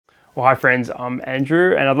Well, hi friends, I'm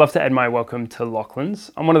Andrew and I'd love to add my welcome to Lachlan's.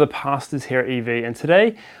 I'm one of the pastors here at EV and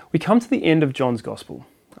today we come to the end of John's Gospel.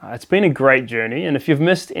 It's been a great journey and if you've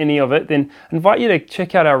missed any of it, then I invite you to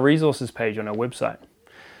check out our resources page on our website.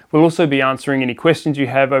 We'll also be answering any questions you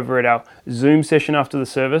have over at our Zoom session after the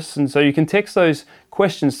service, and so you can text those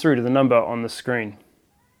questions through to the number on the screen.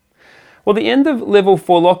 Well, the end of level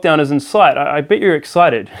 4 lockdown is in sight. I bet you're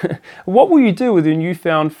excited. What will you do with your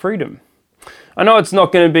newfound freedom? I know it's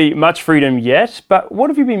not going to be much freedom yet, but what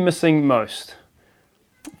have you been missing most?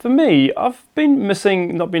 For me, I've been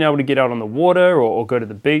missing not being able to get out on the water or go to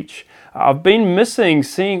the beach. I've been missing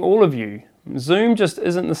seeing all of you. Zoom just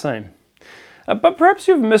isn't the same. But perhaps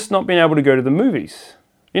you've missed not being able to go to the movies.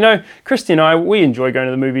 You know, Christy and I, we enjoy going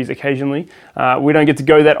to the movies occasionally. We don't get to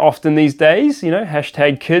go that often these days,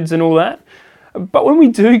 hashtag kids and all that. But when we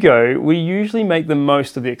do go, we usually make the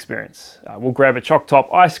most of the experience. We'll grab a choc top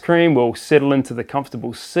ice cream, we'll settle into the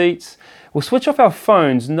comfortable seats, we'll switch off our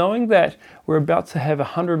phones knowing that we're about to have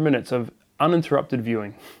 100 minutes of uninterrupted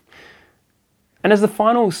viewing. And as the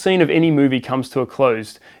final scene of any movie comes to a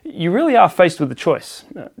close, you really are faced with a choice.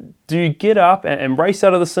 Do you get up and race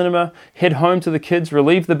out of the cinema, head home to the kids,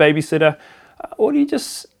 relieve the babysitter, or do you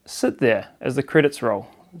just sit there as the credits roll,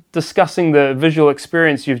 discussing the visual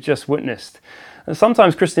experience you've just witnessed? And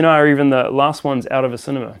sometimes Christy and I are even the last ones out of a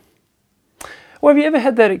cinema. Well, have you ever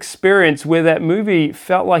had that experience where that movie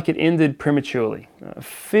felt like it ended prematurely?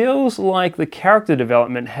 Feels like the character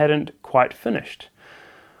development hadn't quite finished,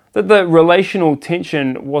 that the relational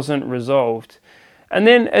tension wasn't resolved. And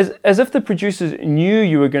then as if the producers knew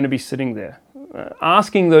you were going to be sitting there,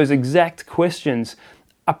 asking those exact questions,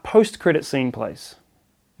 a post-credit scene plays.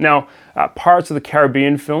 Now, Pirates of the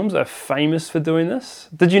Caribbean films are famous for doing this.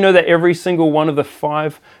 Did you know that every single one of the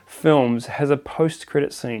 5 films has a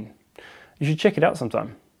post-credit scene? You should check it out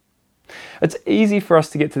sometime. It's easy for us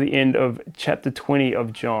to get to the end of chapter 20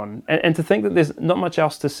 of John and to think that there's not much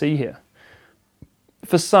else to see here.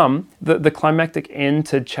 For some, the climactic end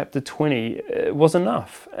to chapter 20 was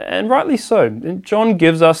enough, and rightly so. John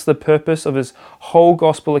gives us the purpose of his whole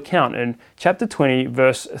gospel account in chapter 20,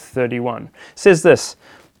 verse 31. It says this: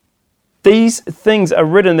 "These things are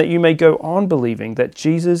written that you may go on believing that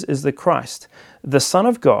Jesus is the Christ, the Son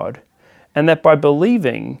of God, and that by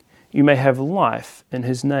believing you may have life in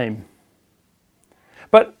his name."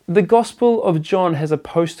 But the Gospel of John has a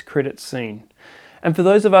post-credit scene. And for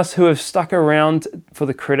those of us who have stuck around for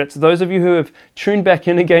the credits, those of you who have tuned back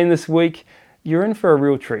in again this week, you're in for a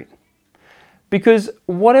real treat. Because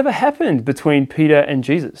whatever happened between Peter and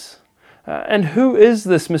Jesus? And who is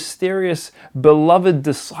this mysterious, beloved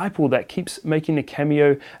disciple that keeps making a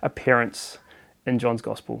cameo appearance in John's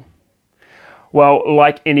Gospel? Well,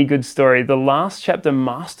 like any good story, the last chapter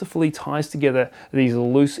masterfully ties together these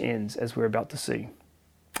loose ends, as we're about to see.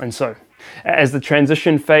 And so, as the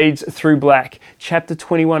transition fades through black, chapter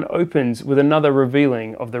 21 opens with another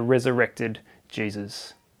revealing of the resurrected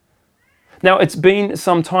Jesus. Now, it's been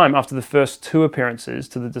some time after the first 2 appearances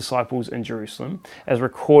to the disciples in Jerusalem, as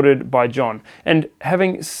recorded by John. And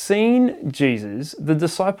having seen Jesus, the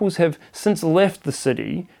disciples have since left the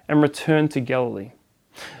city and returned to Galilee.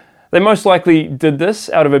 They most likely did this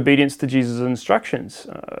out of obedience to Jesus' instructions.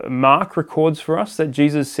 Mark records for us that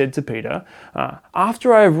Jesus said to Peter,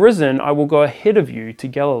 "After I have risen, I will go ahead of you to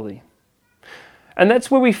Galilee." And that's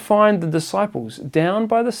where we find the disciples, down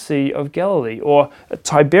by the Sea of Galilee, or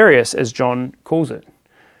Tiberias as John calls it.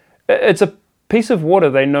 It's a piece of water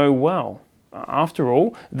they know well. After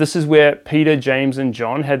all, this is where Peter, James, and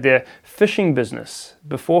John had their fishing business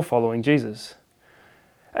before following Jesus.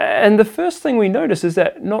 And the first thing we notice is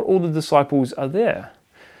that not all the disciples are there.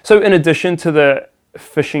 So in addition to the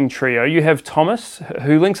fishing trio, you have Thomas,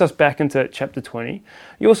 who links us back into chapter 20.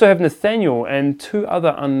 You also have Nathanael and 2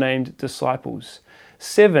 other unnamed disciples,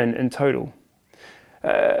 7 in total.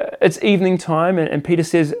 It's evening time and Peter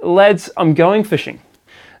says, "Lads, I'm going fishing."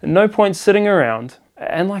 No point sitting around,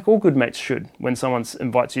 and like all good mates should when someone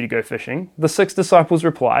invites you to go fishing, the 6 disciples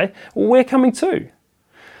reply, "Well, we're coming too."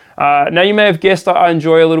 Now you may have guessed I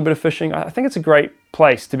enjoy a little bit of fishing. I think it's a great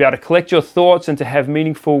place to be able to collect your thoughts and to have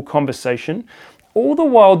meaningful conversation, all the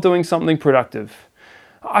while doing something productive.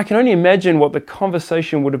 I can only imagine what the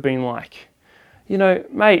conversation would have been like.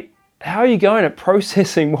 "Mate, how are you going at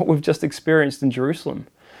processing what we've just experienced in Jerusalem?"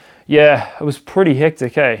 "Yeah, it was pretty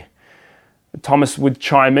hectic, eh?" Thomas would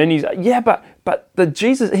chime in. He's like, "Yeah, but the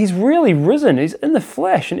Jesus, he's really risen. He's in the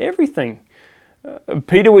flesh and everything."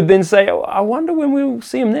 Peter would then say, "I wonder when we'll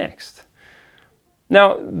see him next."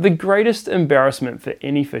 Now, the greatest embarrassment for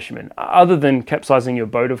any fisherman, other than capsizing your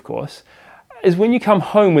boat, of course, is when you come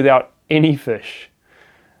home without any fish.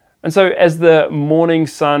 And so as the morning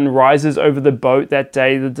sun rises over the boat that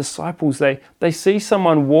day, the disciples, they see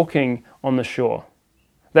someone walking on the shore.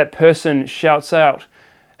 That person shouts out,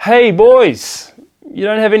 "Hey boys, you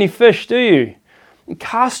don't have any fish, do you?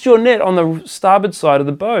 Cast your net on the starboard side of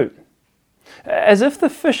the boat." As if the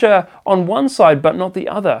fish are on one side but not the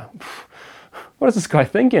other. What is this guy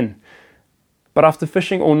thinking? But after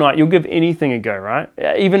fishing all night, you'll give anything a go, right?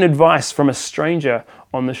 Even advice from a stranger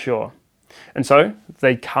on the shore. And so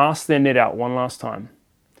they cast their net out one last time.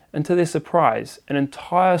 And to their surprise, an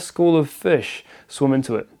entire school of fish swim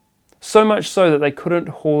into it. So much so that they couldn't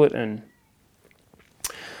haul it in.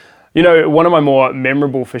 You know, one of my more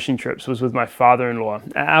memorable fishing trips was with my father-in-law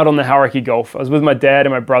out on the Hauraki Gulf. I was with my dad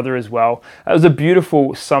and my brother as well. It was a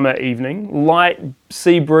beautiful summer evening, light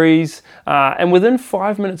sea breeze, and within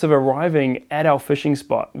 5 minutes of arriving at our fishing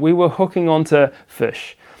spot, we were hooking onto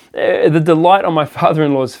fish. The delight on my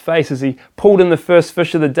father-in-law's face as he pulled in the first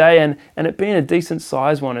fish of the day, and it being a decent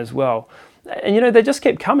sized one as well. And you know, they just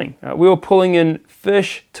kept coming. We were pulling in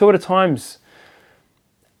fish 2 at a time.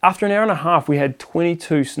 After an hour and a half, we had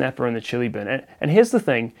 22 snapper in the chili bin. And here's the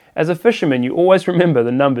thing, as a fisherman, you always remember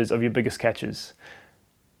the numbers of your biggest catches.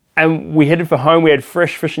 And we headed for home, we had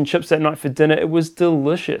fresh fish and chips that night for dinner. It was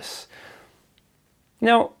delicious.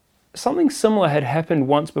 Now, something similar had happened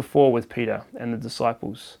once before with Peter and the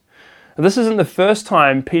disciples. This isn't the first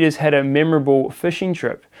time Peter's had a memorable fishing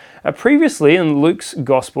trip. Previously, in Luke's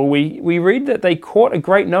Gospel, we read that they caught a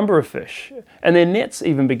great number of fish, and their nets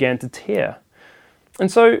even began to tear. And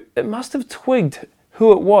so it must have twigged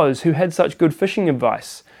who it was who had such good fishing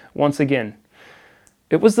advice once again.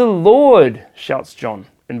 "It was the Lord," shouts John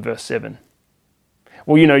in verse 7.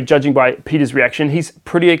 Well, you know, judging by Peter's reaction, he's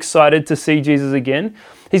pretty excited to see Jesus again.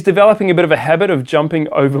 He's developing a bit of a habit of jumping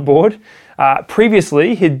overboard.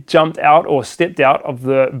 Previously, he'd jumped out or stepped out of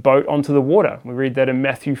the boat onto the water. We read that in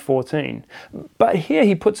Matthew 14. But here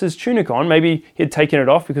he puts his tunic on. Maybe he'd taken it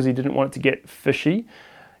off because he didn't want it to get fishy.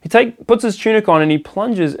 He puts his tunic on and he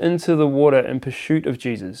plunges into the water in pursuit of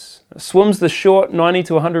Jesus. Swims the short 90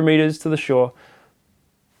 to 100 meters to the shore.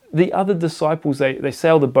 The other disciples, they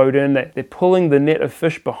sail the boat in. They're pulling the net of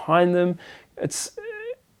fish behind them.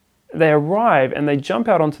 They arrive and they jump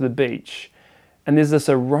out onto the beach. And there's this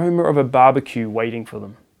aroma of a barbecue waiting for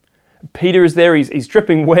them. Peter is there. He's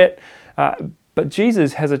dripping wet. But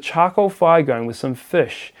Jesus has a charcoal fire going with some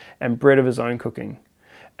fish and bread of his own cooking.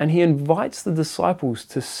 And he invites the disciples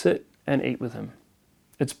to sit and eat with him.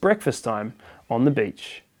 It's breakfast time on the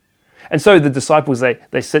beach. And so the disciples,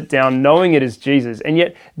 they sit down knowing it is Jesus, and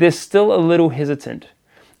yet they're still a little hesitant,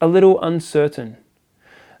 a little uncertain.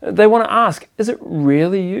 They want to ask, "Is it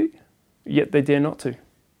really you?" Yet they dare not to.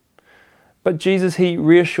 But Jesus, he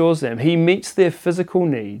reassures them. He meets their physical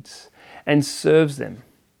needs and serves them,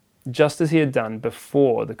 just as he had done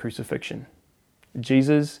before the crucifixion.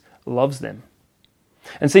 Jesus loves them.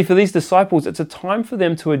 And see, for these disciples, it's a time for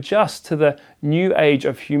them to adjust to the new age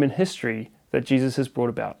of human history that Jesus has brought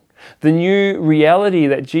about. The new reality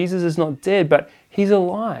that Jesus is not dead, but he's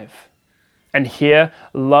alive. And here,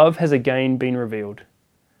 love has again been revealed.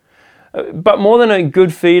 But more than a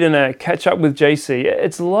good feed and a catch up with JC,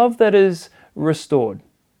 it's love that is restored.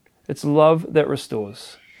 It's love that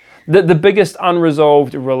restores. The biggest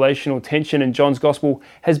unresolved relational tension in John's Gospel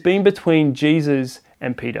has been between Jesus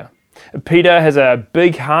and Peter. Peter has a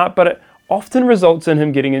big heart, but it often results in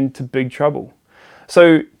him getting into big trouble.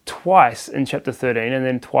 So twice in chapter 13 and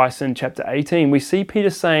then twice in chapter 18, we see Peter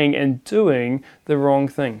saying and doing the wrong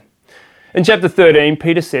thing. In chapter 13,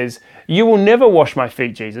 Peter says, "You will never wash my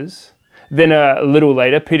feet, Jesus." Then a little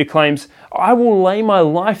later, Peter claims, "I will lay my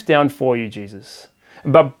life down for you, Jesus."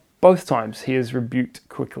 But both times he is rebuked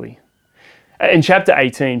quickly. In chapter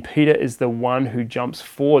 18, Peter is the one who jumps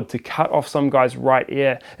forward to cut off some guy's right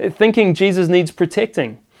ear, thinking Jesus needs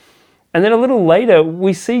protecting. And then a little later,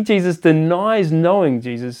 we see Peter denies knowing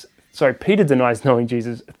Jesus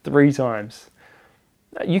 3 times.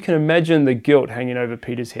 You can imagine the guilt hanging over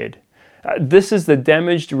Peter's head. This is the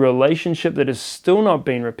damaged relationship that has still not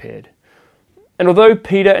been repaired. And although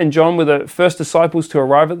Peter and John were the first disciples to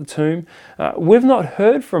arrive at the tomb, we've not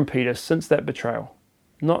heard from Peter since that betrayal.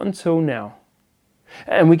 Not until now.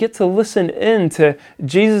 And we get to listen in to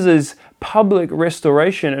Jesus' public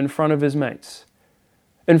restoration in front of his mates.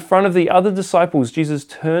 In front of the other disciples, Jesus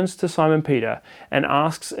turns to Simon Peter and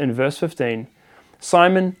asks in verse 15,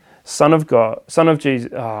 "Simon, son of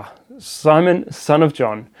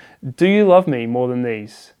John, do you love me more than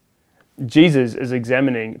these?" Jesus is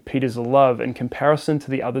examining Peter's love in comparison to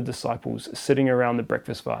the other disciples sitting around the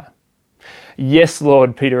breakfast fire. "Yes,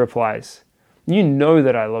 Lord," Peter replies. "You know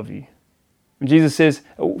that I love you." And Jesus says,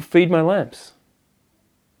 "Feed my lambs."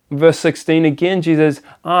 Verse 16 again, Jesus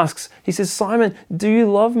asks, he says, Simon, do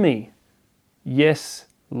you love me? Yes,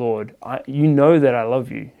 Lord, you know that I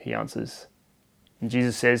love you, he answers. And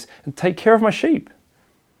Jesus says, take care of my sheep.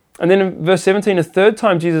 And then in verse 17, a third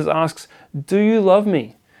time, Jesus asks, do you love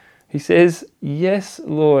me? He says, yes,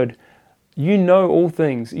 Lord, you know all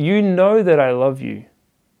things. You know that I love you.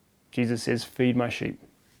 Jesus says, feed my sheep.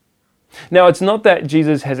 Now, it's not that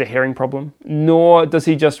Jesus has a hearing problem, nor does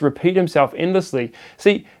he just repeat himself endlessly.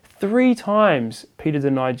 See, 3 times Peter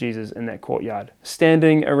denied Jesus in that courtyard,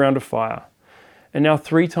 standing around a fire. And now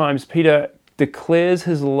 3 times Peter declares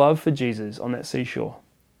his love for Jesus on that seashore.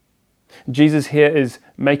 Jesus here is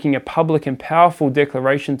making a public and powerful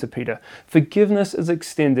declaration to Peter. Forgiveness is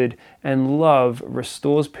extended and love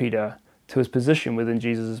restores Peter to his position within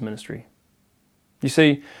Jesus' ministry. You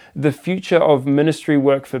see, the future of ministry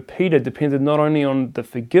work for Peter depended not only on the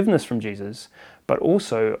forgiveness from Jesus, but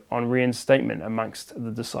also on reinstatement amongst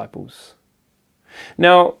the disciples.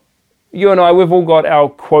 Now, you and I, we've all got our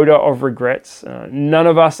quota of regrets. None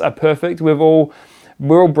of us are perfect. We're all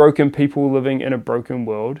broken people living in a broken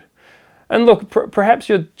world. And look, perhaps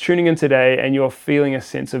you're tuning in today and you're feeling a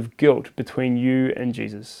sense of guilt between you and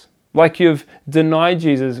Jesus. Like you've denied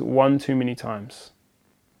Jesus one too many times.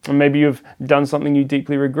 And maybe you've done something you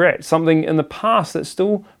deeply regret, something in the past that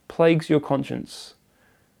still plagues your conscience.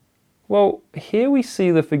 Well, here we see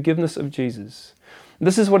the forgiveness of Jesus.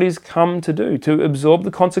 This is what he's come to do, to absorb the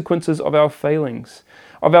consequences of our failings,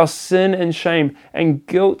 of our sin and shame, and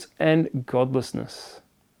guilt and godlessness.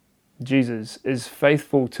 Jesus is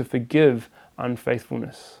faithful to forgive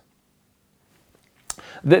unfaithfulness.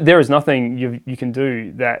 There is nothing you can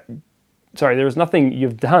do there is nothing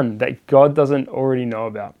you've done that God doesn't already know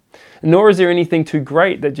about. Nor is there anything too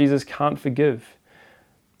great that Jesus can't forgive.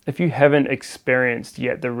 If you haven't experienced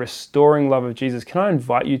yet the restoring love of Jesus, can I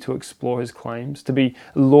invite you to explore his claims, to be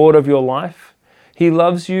Lord of your life? He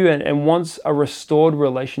loves you and wants a restored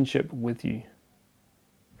relationship with you.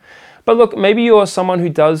 But look, maybe you're someone who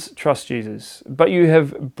does trust Jesus, but you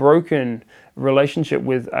have broken relationship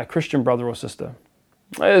with a Christian brother or sister.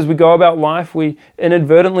 As we go about life, we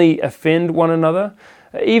inadvertently offend one another,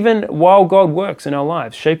 even while God works in our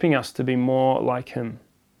lives, shaping us to be more like him.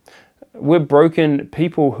 We're broken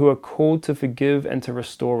people who are called to forgive and to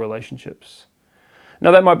restore relationships.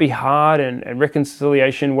 Now that might be hard, and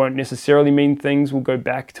reconciliation won't necessarily mean things will go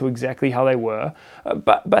back to exactly how they were,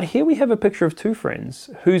 but here we have a picture of 2 friends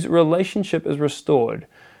whose relationship is restored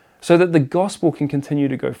so that the gospel can continue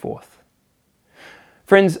to go forth.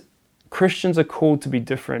 Friends, Christians are called to be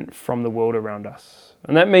different from the world around us,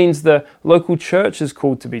 and that means the local church is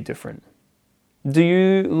called to be different. Do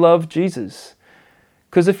you love Jesus?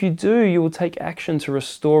 Because if you do, you will take action to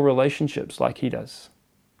restore relationships like he does.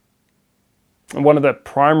 And one of the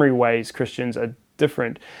primary ways Christians are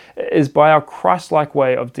different is by our Christ-like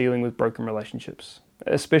way of dealing with broken relationships,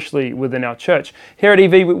 especially within our church. Here at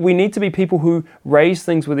EV, we need to be people who raise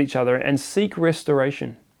things with each other and seek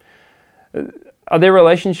restoration. Are there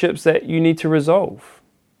relationships that you need to resolve?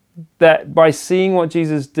 That by seeing what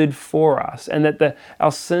Jesus did for us and that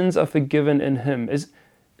our sins are forgiven in him, is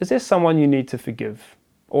there someone you need to forgive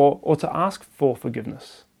or to ask for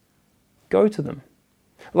forgiveness? Go to them.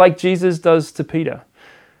 Like Jesus does to Peter.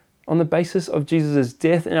 On the basis of Jesus'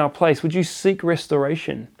 death in our place, would you seek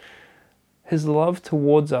restoration? His love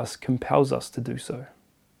towards us compels us to do so.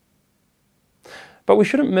 But we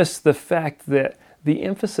shouldn't miss the fact that the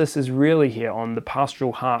emphasis is really here on the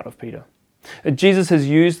pastoral heart of Peter. Jesus has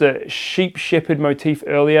used the sheep-shepherd motif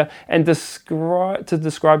earlier and to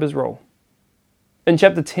describe his role. In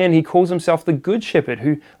chapter 10, he calls himself the good shepherd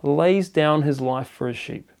who lays down his life for his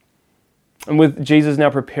sheep. And with Jesus now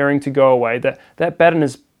preparing to go away, that baton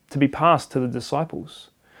is to be passed to the disciples.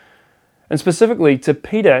 And specifically to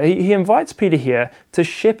Peter, he invites Peter here to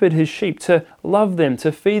shepherd his sheep, to love them,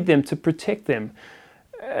 to feed them, to protect them.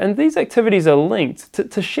 And these activities are linked.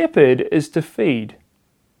 To shepherd is to feed.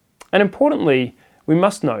 And importantly, we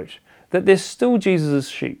must note that they're still Jesus'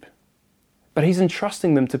 sheep, but he's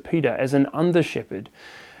entrusting them to Peter as an under-shepherd.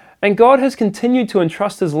 And God has continued to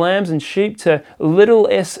entrust his lambs and sheep to little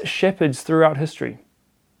s shepherds throughout history.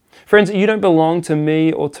 Friends, you don't belong to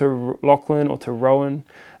me or to Lachlan or to Rowan.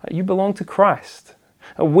 You belong to Christ.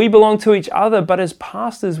 We belong to each other, but as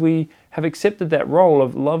pastors, we have accepted that role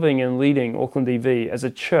of loving and leading Auckland EV as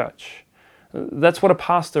a church. That's what a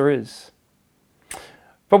pastor is.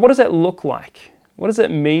 But what does that look like? What does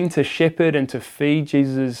it mean to shepherd and to feed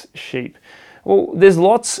Jesus' sheep? Well, there's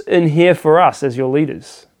lots in here for us as your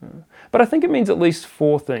leaders. But I think it means at least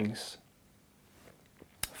 4 things.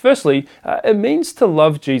 Firstly, it means to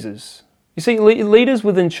love Jesus. You You see, leaders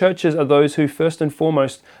within churches are those who first and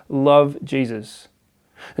foremost love Jesus.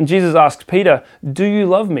 And Jesus asks Peter, "Do you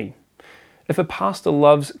love me?" If a pastor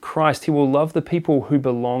loves Christ, he will love the people who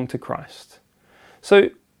belong to Christ. So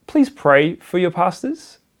please pray for your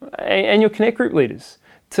pastors and your Connect group leaders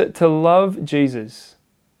to love Jesus.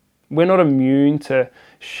 We're not immune to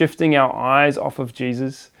shifting our eyes off of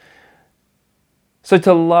Jesus. So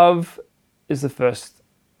to love is the first.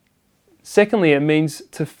 Secondly, it means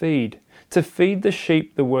to feed the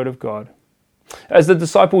sheep the word of God. As the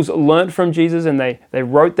disciples learnt from Jesus and they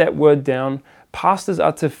wrote that word down, pastors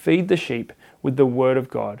are to feed the sheep with the word of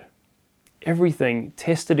God. Everything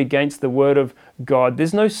tested against the word of God.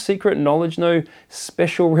 There's no secret knowledge, no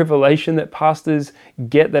special revelation that pastors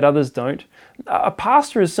get that others don't. A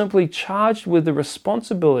pastor is simply charged with the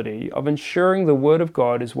responsibility of ensuring the word of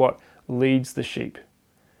God is what leads the sheep.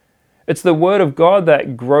 It's the word of God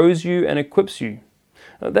that grows you and equips you.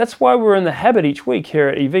 That's why we're in the habit each week here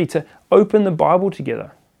at EV to open the Bible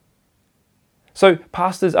together. So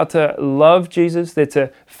pastors are to love Jesus, they're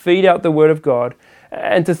to feed out the word of God,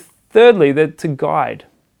 and thirdly, they're to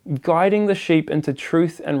guiding the sheep into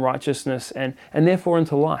truth and righteousness and therefore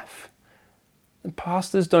into life. And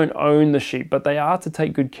pastors don't own the sheep, but they are to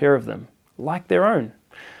take good care of them, like their own,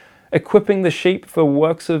 equipping the sheep for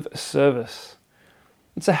works of service.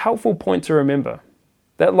 It's a helpful point to remember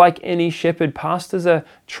that like any shepherd, pastors are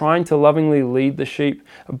trying to lovingly lead the sheep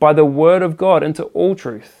by the word of God into all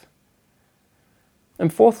truth.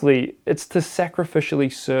 And fourthly, it's to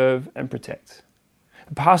sacrificially serve and protect.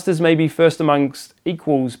 Pastors may be first amongst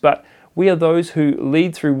equals, but we are those who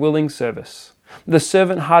lead through willing service. The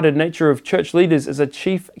servant-hearted nature of church leaders is a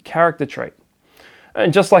chief character trait.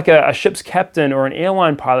 And just like a ship's captain or an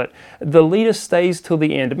airline pilot, the leader stays till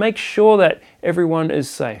the end, makes sure that everyone is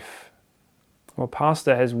safe. Well,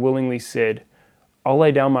 pastor has willingly said, "I'll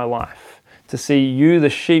lay down my life to see you, the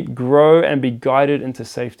sheep, grow and be guided into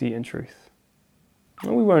safety and truth."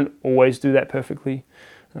 And we won't always do that perfectly.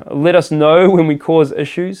 Let us know when we cause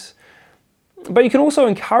issues. But you can also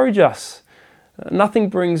encourage us. Nothing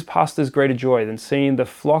brings pastors greater joy than seeing the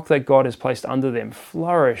flock that God has placed under them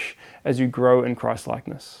flourish as you grow in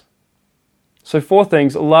Christ-likeness. So 4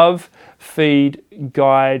 things: love, feed,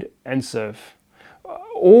 guide, and serve.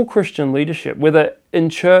 All Christian leadership, whether in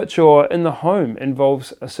church or in the home,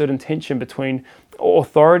 involves a certain tension between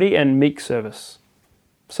authority and meek service.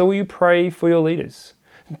 So will you pray for your leaders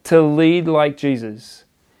to lead like Jesus?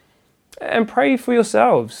 And pray for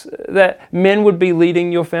yourselves that men would be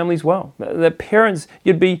leading your families well, that parents,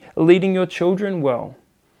 you'd be leading your children well.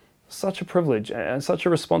 Such a privilege and such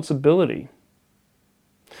a responsibility.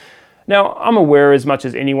 Now, I'm aware as much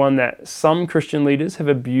as anyone that some Christian leaders have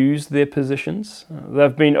abused their positions.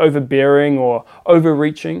 They've been overbearing or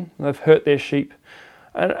overreaching. They've hurt their sheep.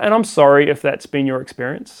 And I'm sorry if that's been your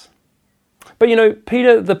experience. But you know,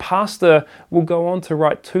 Peter, the pastor, will go on to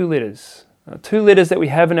write 2 letters. 2 letters that we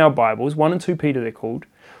have in our Bibles, 1 and 2 Peter they're called.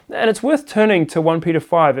 And it's worth turning to 1 Peter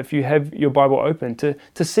 5 if you have your Bible open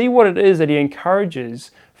to see what it is that he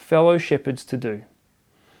encourages fellow shepherds to do.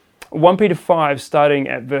 1 Peter 5 starting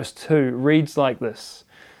at verse 2 reads like this.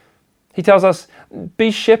 He tells us,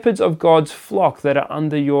 "Be shepherds of God's flock that are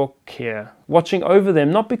under your care, watching over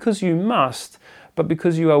them, not because you must, but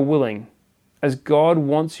because you are willing, as God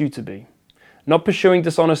wants you to be. Not pursuing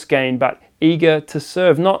dishonest gain, but eager to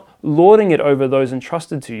serve, not lording it over those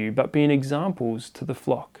entrusted to you, but being examples to the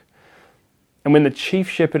flock. And when the chief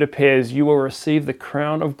shepherd appears, you will receive the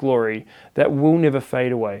crown of glory that will never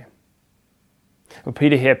fade away." Well,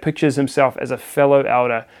 Peter here pictures himself as a fellow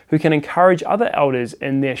elder who can encourage other elders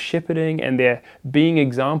in their shepherding and their being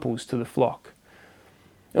examples to the flock.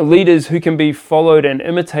 Leaders who can be followed and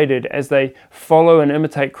imitated as they follow and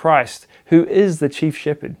imitate Christ, who is the chief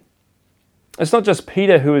shepherd. It's not just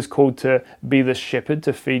Peter who is called to be the shepherd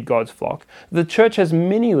to feed God's flock. The church has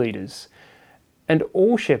many leaders, and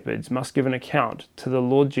all shepherds must give an account to the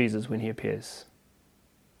Lord Jesus when he appears.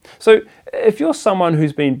 So if you're someone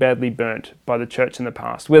who's been badly burnt by the church in the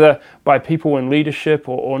past, whether by people in leadership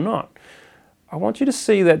or not, I want you to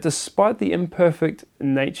see that despite the imperfect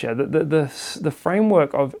nature, the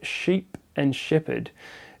framework of sheep and shepherd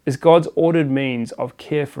is God's ordered means of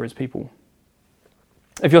care for his people.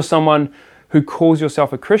 If you're someone who calls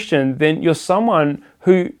yourself a Christian, then you're someone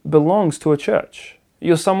who belongs to a church.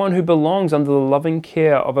 You're someone who belongs under the loving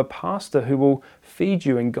care of a pastor who will feed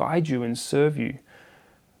you and guide you and serve you.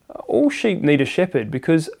 All sheep need a shepherd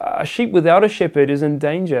because a sheep without a shepherd is in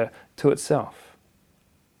danger to itself.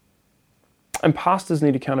 And pastors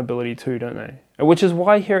need accountability too, don't they? Which is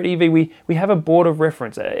why here at EV we have a board of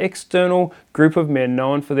reference, an external group of men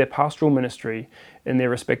known for their pastoral ministry in their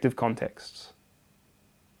respective contexts.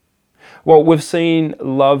 Well, we've seen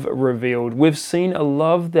love revealed. We've seen a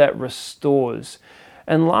love that restores.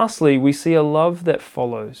 And lastly, we see a love that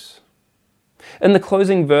follows. In the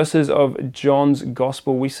closing verses of John's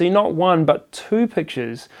Gospel, we see not one but two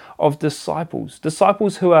pictures of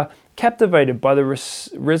disciples who are captivated by the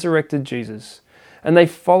resurrected Jesus, and they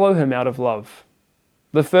follow him out of love.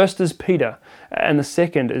 The first is Peter, and the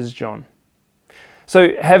second is John.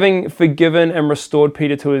 So, having forgiven and restored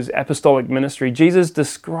Peter to his apostolic ministry, Jesus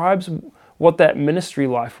describes what that ministry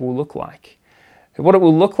life will look like, what it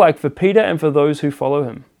will look like for Peter and for those who follow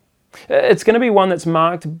him. It's going to be one that's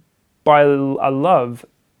marked by a love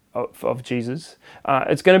of Jesus.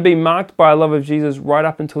 It's going to be marked by a love of Jesus right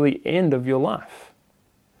up until the end of your life.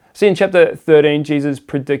 See, in chapter 13, Jesus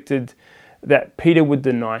predicted that Peter would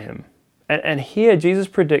deny him. And here, Jesus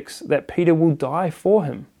predicts that Peter will die for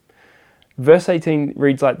him. Verse 18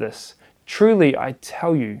 reads like this: "Truly, I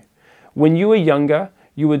tell you, when you were younger,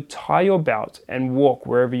 you would tie your belt and walk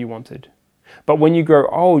wherever you wanted. But when you grow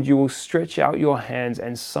old, you will stretch out your hands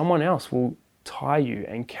and someone else will tie you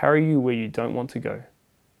and carry you where you don't want to go."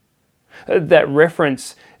 That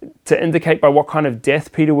reference to indicate by what kind of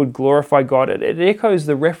death Peter would glorify God, it echoes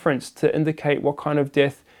the reference to indicate what kind of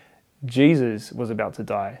death Jesus was about to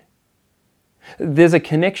die. There's a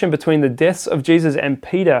connection between the deaths of Jesus and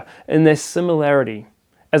Peter in their similarity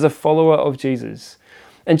as a follower of Jesus.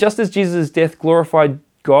 And just as Jesus' death glorified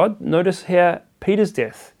God, notice here Peter's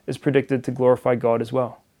death is predicted to glorify God as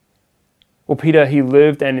well. Well, Peter, he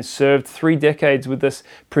lived and served 3 decades with this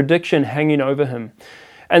prediction hanging over him.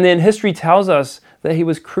 And then history tells us that he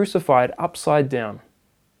was crucified upside down.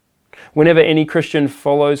 Whenever any Christian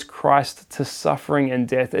follows Christ to suffering and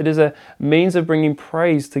death, it is a means of bringing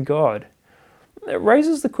praise to God. It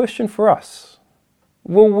raises the question for us: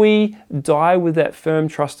 will we die with that firm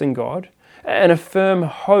trust in God and a firm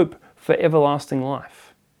hope for everlasting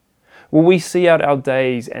life? Will we see out our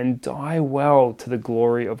days and die well to the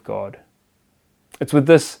glory of God? It's with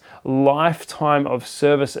this lifetime of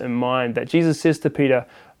service in mind that Jesus says to Peter,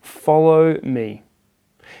 "Follow me."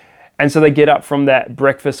 And so they get up from that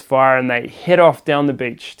breakfast fire and they head off down the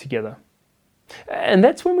beach together. And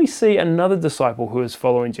that's when we see another disciple who is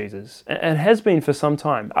following Jesus and has been for some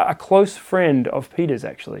time, a close friend of Peter's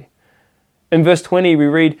actually. In verse 20, we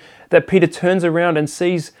read that Peter turns around and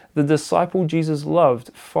sees the disciple Jesus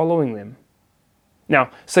loved following them. Now,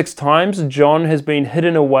 6 times John has been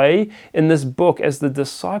hidden away in this book as the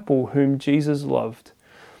disciple whom Jesus loved.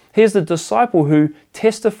 Here's the disciple who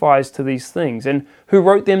testifies to these things and who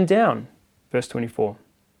wrote them down. Verse 24.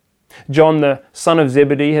 John, the son of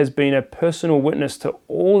Zebedee, has been a personal witness to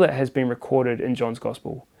all that has been recorded in John's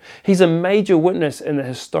Gospel. He's a major witness in the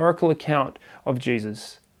historical account of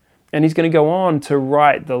Jesus. And he's going to go on to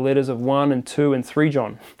write the letters of 1 and 2 and 3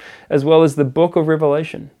 John, as well as the book of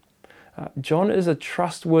Revelation. John is a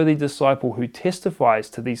trustworthy disciple who testifies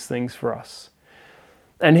to these things for us.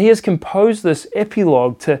 And he has composed this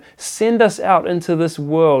epilogue to send us out into this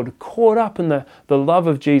world caught up in the love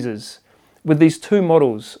of Jesus, with these 2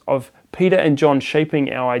 models of Peter and John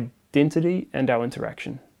shaping our identity and our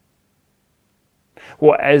interaction.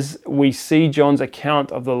 Well, as we see John's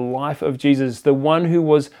account of the life of Jesus, the one who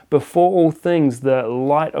was before all things the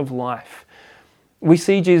light of life, we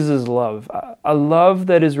see Jesus' love, a love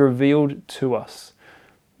that is revealed to us.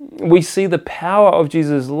 We see the power of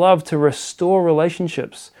Jesus' love to restore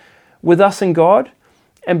relationships with us and God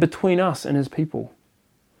and between us and his people.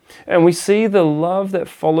 And we see the love that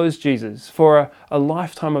follows Jesus for a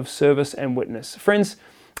lifetime of service and witness. Friends,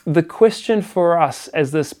 the question for us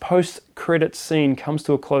as this post-credits scene comes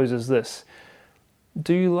to a close is this: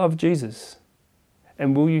 do you love Jesus?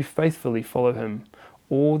 And will you faithfully follow him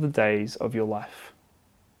all the days of your life?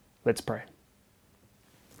 Let's pray.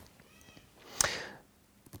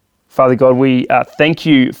 Father God, we thank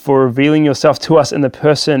you for revealing yourself to us in the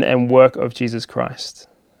person and work of Jesus Christ.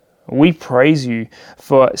 We praise you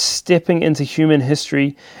for stepping into human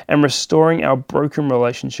history and restoring our broken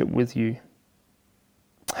relationship with you.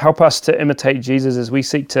 Help us to imitate Jesus as we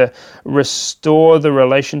seek to restore the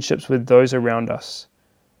relationships with those around us.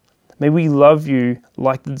 May we love you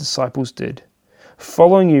like the disciples did,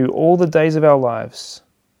 following you all the days of our lives.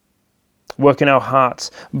 Work in our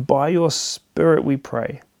hearts by your Spirit, we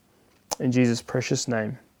pray. In Jesus' precious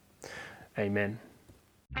name, amen.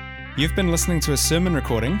 You've been listening to a sermon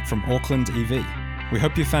recording from Auckland EV. We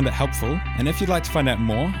hope you found it helpful, and if you'd like to find out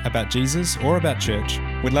more about Jesus or about church,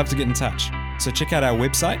 we'd love to get in touch. So check out our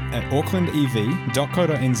website at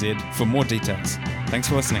aucklandev.co.nz for more details. Thanks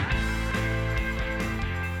for listening.